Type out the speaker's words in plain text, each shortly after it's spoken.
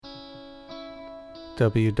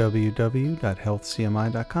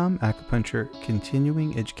www.healthcmi.com, Acupuncture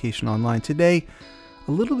Continuing Education Online. Today,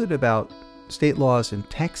 a little bit about state laws in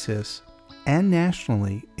Texas and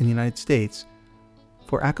nationally in the United States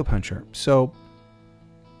for acupuncture. So,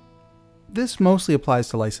 this mostly applies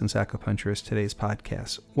to licensed acupuncturists, today's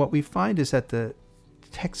podcast. What we find is that the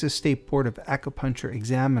Texas State Board of Acupuncture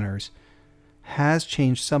Examiners has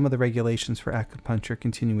changed some of the regulations for acupuncture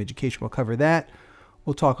continuing education. We'll cover that.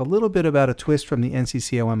 We'll talk a little bit about a twist from the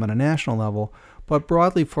NCCOM on a national level, but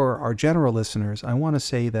broadly for our general listeners, I want to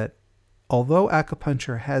say that although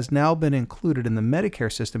acupuncture has now been included in the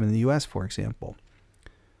Medicare system in the U.S., for example,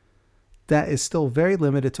 that is still very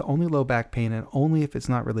limited to only low back pain and only if it's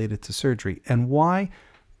not related to surgery. And why?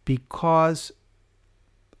 Because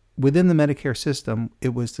within the Medicare system,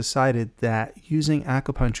 it was decided that using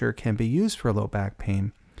acupuncture can be used for low back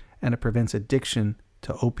pain and it prevents addiction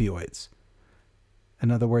to opioids. In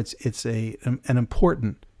other words, it's an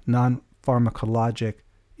important non-pharmacologic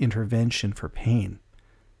intervention for pain.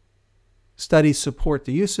 Studies support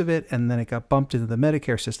the use of it, and then it got bumped into the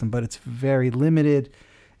Medicare system, but it's very limited.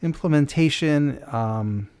 Implementation,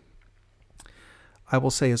 I will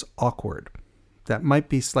say, is awkward. That might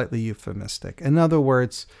be slightly euphemistic. In other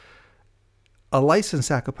words, a licensed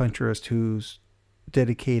acupuncturist who's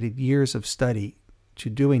dedicated years of study to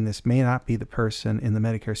doing this may not be the person in the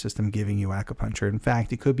Medicare system giving you acupuncture. In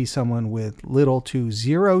fact, it could be someone with little to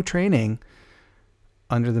zero training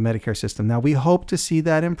under the Medicare system. Now, we hope to see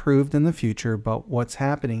that improved in the future, but what's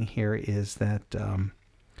happening here is that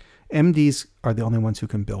MDs are the only ones who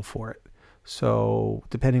can bill for it. So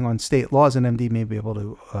depending on state laws, an MD may be able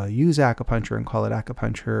to use acupuncture and call it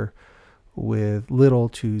acupuncture with little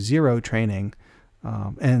to zero training.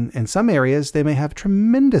 And in some areas, they may have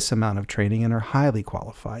tremendous amount of training and are highly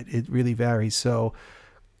qualified. It really varies. So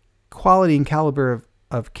quality and caliber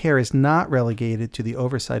of care is not relegated to the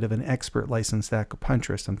oversight of an expert licensed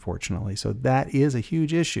acupuncturist, unfortunately. So that is a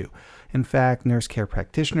huge issue. In fact, nurse care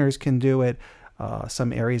practitioners can do it.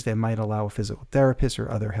 Some areas they might allow a physical therapist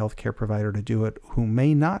or other healthcare provider to do it who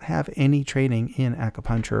may not have any training in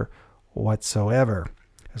acupuncture whatsoever.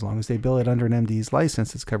 As long as they bill it under an MD's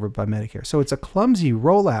license, it's covered by Medicare. So it's a clumsy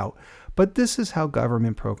rollout, but this is how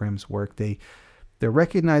government programs work. They're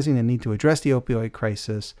recognizing the need to address the opioid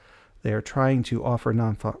crisis. They are trying to offer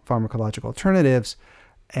non-pharmacological alternatives,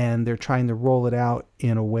 and they're trying to roll it out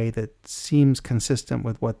in a way that seems consistent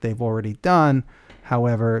with what they've already done.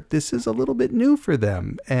 However, this is a little bit new for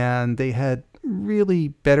them, and they had really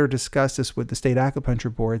better discuss this with the state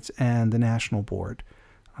acupuncture boards and the national board.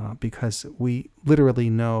 Because we literally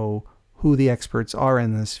know who the experts are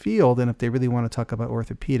in this field, and if they really want to talk about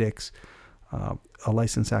orthopedics, a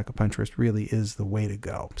licensed acupuncturist really is the way to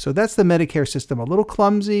go. So that's the Medicare system. A little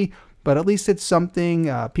clumsy, but at least it's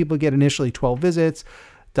something. People get initially 12 visits.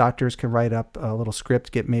 Doctors can write up a little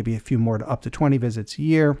script, get maybe a few more to up to 20 visits a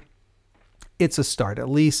year. It's a start. At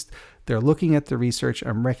least they're looking at the research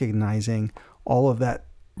and recognizing all of that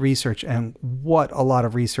research and what a lot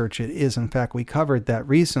of research it is. In fact, we covered that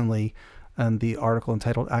recently in the article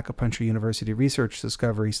entitled Acupuncture University Research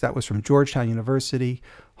Discoveries. That was from Georgetown University,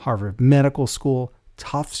 Harvard Medical School,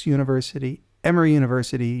 Tufts University, Emory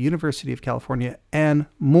University, University of California, and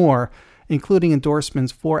more, including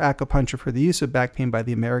endorsements for acupuncture for the use of back pain by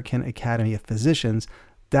the American Academy of Physicians.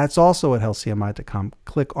 That's also at healthcmi.com.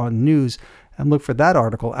 Click on news and look for that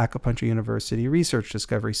article, Acupuncture University Research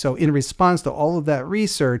Discovery. So in response to all of that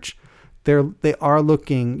research, they are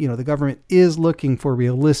looking, the government is looking for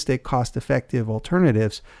realistic, cost-effective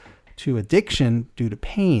alternatives to addiction due to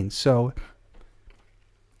pain. So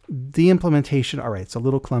the implementation, all right, it's a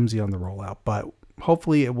little clumsy on the rollout, but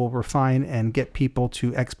hopefully it will refine and get people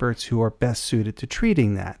to experts who are best suited to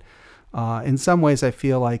treating that. In some ways, I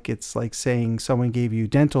feel like it's like saying someone gave you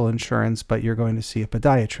dental insurance, but you're going to see a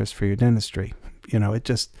podiatrist for your dentistry.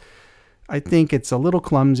 I think it's a little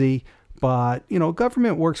clumsy, but,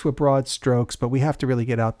 government works with broad strokes, but we have to really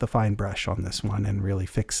get out the fine brush on this one and really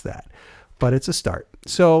fix that. But it's a start.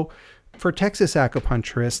 So for Texas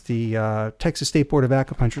acupuncturists, the Texas State Board of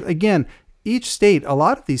Acupuncture, again, each state, a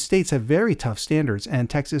lot of these states have very tough standards, and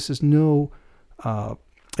Texas is no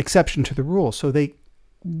exception to the rule. So they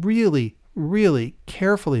really, really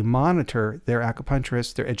carefully monitor their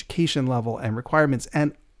acupuncturists, their education level and requirements,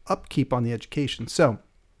 and upkeep on the education. So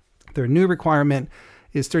their new requirement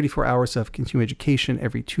is 34 hours of continuing education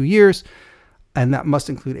every 2 years, and that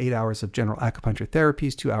must include 8 hours of general acupuncture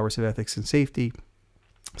therapies, 2 hours of ethics and safety,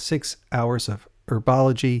 6 hours of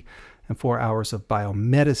herbology, and 4 hours of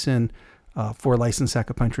biomedicine for licensed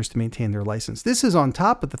acupuncturists to maintain their license. This is on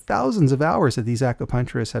top of the thousands of hours that these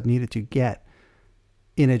acupuncturists have needed to get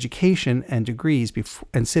in education and degrees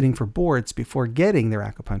and sitting for boards before getting their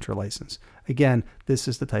acupuncture license. Again, this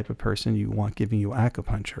is the type of person you want giving you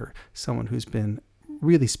acupuncture, someone who's been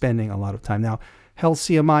really spending a lot of time. Now, Health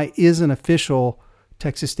CMI is an official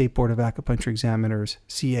Texas State Board of Acupuncture Examiners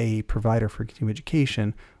CAE provider for continuing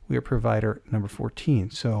education. We are provider number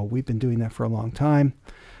 14. So we've been doing that for a long time,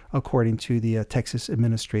 according to the Texas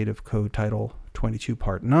Administrative Code Title 22,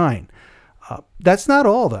 Part 9. That's not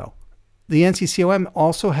all, though. The NCCOM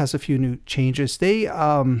also has a few new changes. They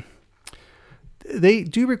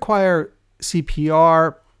do require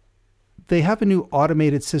CPR. They have a new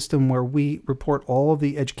automated system where we report all of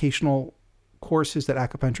the educational courses that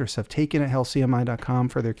acupuncturists have taken at healthcmi.com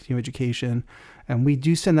for their continuing education. And we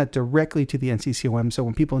do send that directly to the NCCOM. So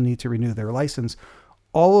when people need to renew their license,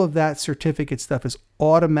 all of that certificate stuff is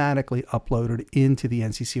automatically uploaded into the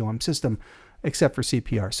NCCOM system, except for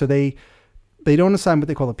CPR. So they don't assign what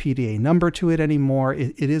they call a PDA number to it anymore.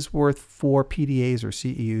 It is worth 4 PDAs or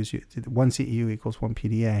CEUs. 1 CEU equals 1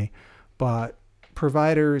 PDA. But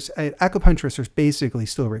providers, acupuncturists are basically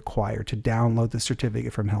still required to download the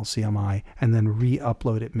certificate from Health CMI and then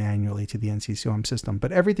re-upload it manually to the NCCOM system.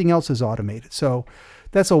 But everything else is automated. So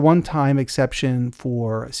that's a one-time exception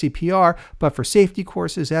for CPR, but for safety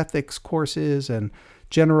courses, ethics courses, and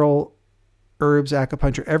general herbs,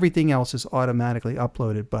 acupuncture, everything else is automatically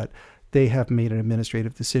uploaded. But they have made an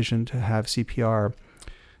administrative decision to have CPR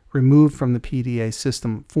removed from the PDA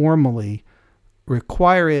system formally,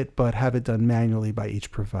 require it, but have it done manually by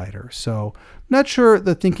each provider. So not sure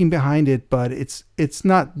the thinking behind it, but it's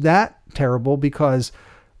not that terrible, because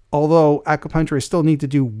although acupuncturists still need to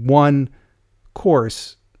do one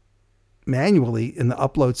course manually in the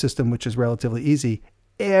upload system, which is relatively easy,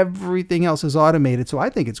 everything else is automated. So I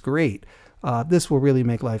think it's great. This will really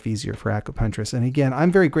make life easier for acupuncturists. And again,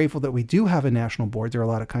 I'm very grateful that we do have a national board. There are a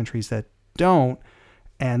lot of countries that don't.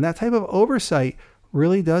 And that type of oversight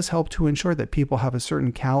really does help to ensure that people have a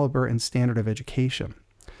certain caliber and standard of education.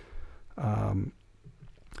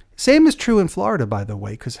 Same is true in Florida, by the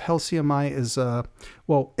way, because Health CMI is,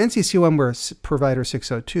 NCCOM, we're provider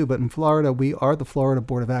 602, but in Florida, we are the Florida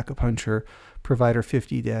Board of Acupuncture provider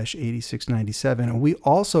 50-8697, and we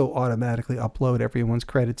also automatically upload everyone's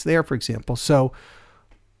credits there, for example. So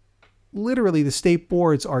literally, the state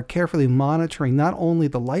boards are carefully monitoring not only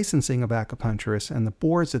the licensing of acupuncturists and the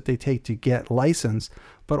boards that they take to get licensed,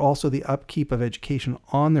 but also the upkeep of education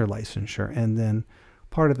on their licensure. And then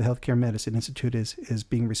part of the Healthcare Medicine Institute is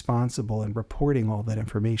being responsible and reporting all that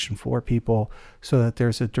information for people so that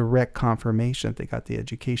there's a direct confirmation that they got the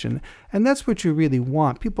education. And that's what you really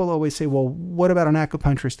want. People always say, well, what about an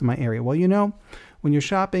acupuncturist in my area? Well, when you're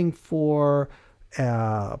shopping for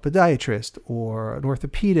a podiatrist or an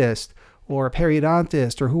orthopedist or a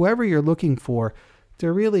periodontist or whoever you're looking for,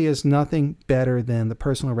 there really is nothing better than the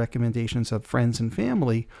personal recommendations of friends and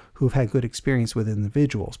family who've had good experience with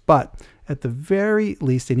individuals. But at the very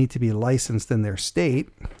least, they need to be licensed in their state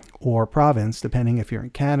or province, depending if you're in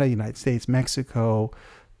Canada, United States, Mexico,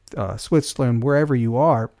 Switzerland, wherever you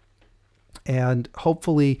are. And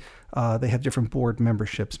hopefully they have different board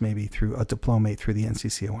memberships, maybe through a diplomate through the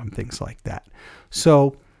NCCOM, things like that.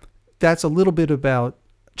 So that's a little bit about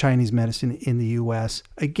Chinese medicine in the U.S.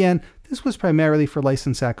 Again, this was primarily for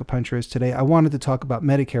licensed acupuncturists today. I wanted to talk about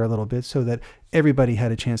Medicare a little bit so that everybody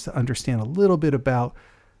had a chance to understand a little bit about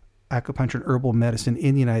acupuncture and herbal medicine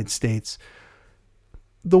in the United States.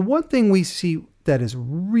 The one thing we see that is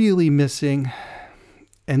really missing,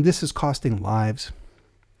 and this is costing lives,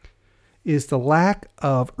 is the lack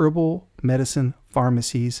of herbal medicine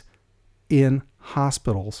pharmacies in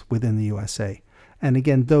hospitals within the USA. And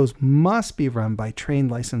again, those must be run by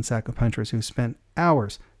trained licensed acupuncturists who spent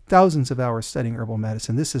hours, thousands of hours studying herbal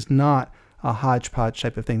medicine. This is not a hodgepodge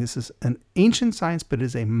type of thing. This is an ancient science, but it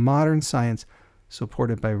is a modern science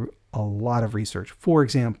supported by a lot of research. For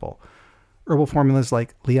example, herbal formulas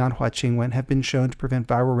like Lian Hua Qingwen have been shown to prevent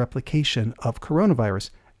viral replication of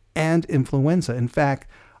coronavirus and influenza. In fact,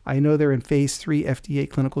 I know they're in phase 3 FDA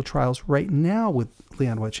clinical trials right now with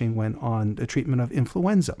Lian Hua Qingwen on the treatment of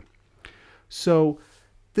influenza. So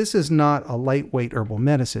this is not a lightweight herbal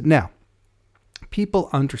medicine. Now, people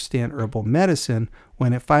understand herbal medicine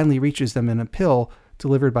when it finally reaches them in a pill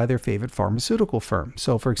delivered by their favorite pharmaceutical firm.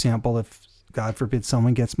 So, for example, if, God forbid,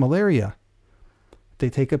 someone gets malaria, they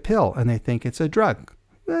take a pill and they think it's a drug.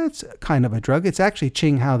 It's kind of a drug. It's actually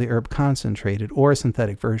Qinghao, the herb concentrated, or a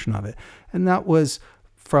synthetic version of it. And that was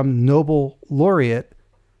from Nobel laureate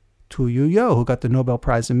Tu Youyou, who got the Nobel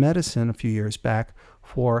Prize in Medicine a few years back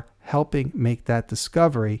for helping make that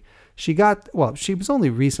discovery. She was only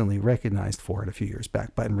recently recognized for it a few years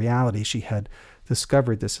back, but in reality, she had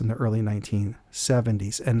discovered this in the early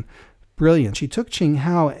 1970s. And brilliant. She took Qing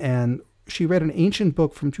Hao and she read an ancient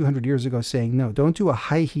book from 200 years ago saying, no, don't do a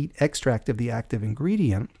high heat extract of the active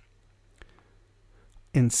ingredient.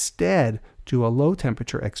 Instead, do a low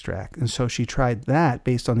temperature extract. And so she tried that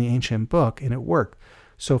based on the ancient book, and it worked.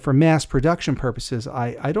 So for mass production purposes,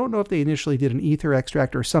 I don't know if they initially did an ether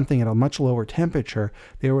extract or something at a much lower temperature.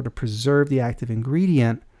 They were to preserve the active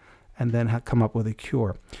ingredient and then come up with a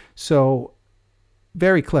cure. So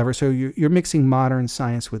very clever. So you're mixing modern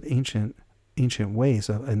science with ancient ways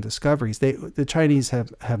and discoveries. The Chinese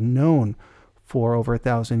have known for over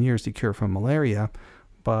 1,000 years to cure from malaria,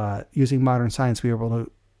 but using modern science, we were able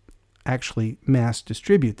to actually mass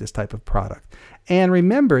distribute this type of product. And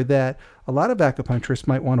remember that a lot of acupuncturists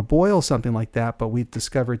might want to boil something like that, but we've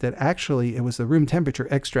discovered that actually it was the room temperature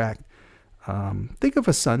extract. Think of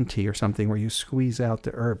a sun tea or something where you squeeze out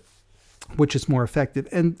the herb, which is more effective.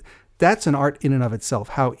 And that's an art in and of itself,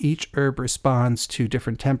 how each herb responds to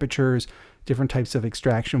different temperatures, different types of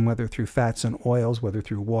extraction, whether through fats and oils, whether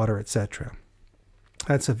through water, etc.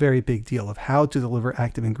 That's a very big deal of how to deliver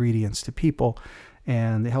active ingredients to people.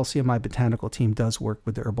 And the HealthCMI Botanical team does work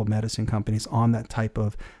with the herbal medicine companies on that type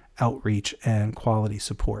of outreach and quality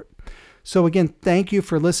support. So again, thank you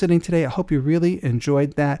for listening today. I hope you really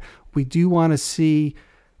enjoyed that. We do want to see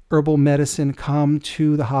herbal medicine come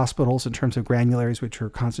to the hospitals in terms of granularies, which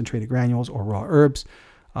are concentrated granules or raw herbs.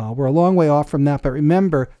 We're a long way off from that, but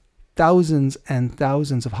remember, thousands and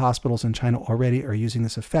thousands of hospitals in China already are using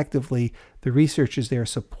this effectively. The research is there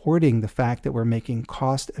supporting the fact that we're making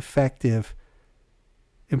cost-effective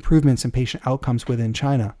improvements in patient outcomes within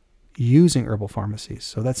China using herbal pharmacies.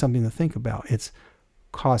 So that's something to think about. It's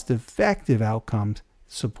cost-effective outcomes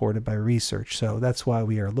supported by research. So that's why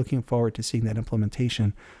we are looking forward to seeing that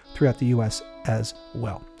implementation throughout the U.S. as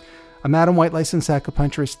well. I'm Adam White, licensed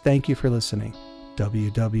acupuncturist. Thank you for listening.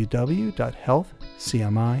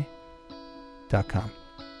 www.healthcmi.com